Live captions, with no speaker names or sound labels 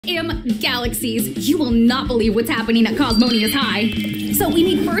Galaxies. You will not believe what's happening at Cosmonious High. So we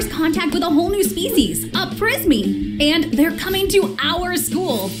made first contact with a whole new species, a Prismy, and they're coming to our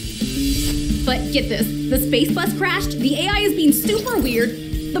school. But get this, the space bus crashed, the AI is being super weird,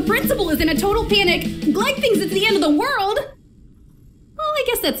 the principal is in a total panic, Gleg thinks it's the end of the world. Well, I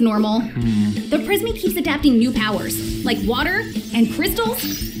guess that's normal. The Prismy keeps adapting new powers, like water and crystals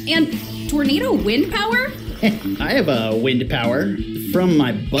and tornado wind power. I have a wind power from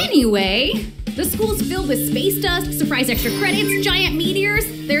my butt. Anyway, the school's filled with space dust, surprise extra credits, giant meteors.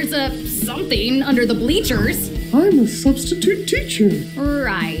 There's a something under the bleachers. I'm a substitute teacher.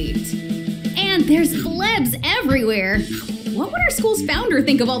 Right. And there's plebs everywhere. What would our school's founder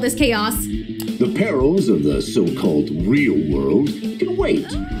think of all this chaos? The perils of the so-called real world can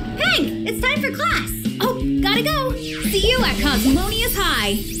wait. Hank, it's time for class. Oh, gotta go. See you at Cosmonious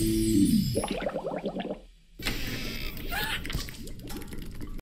High.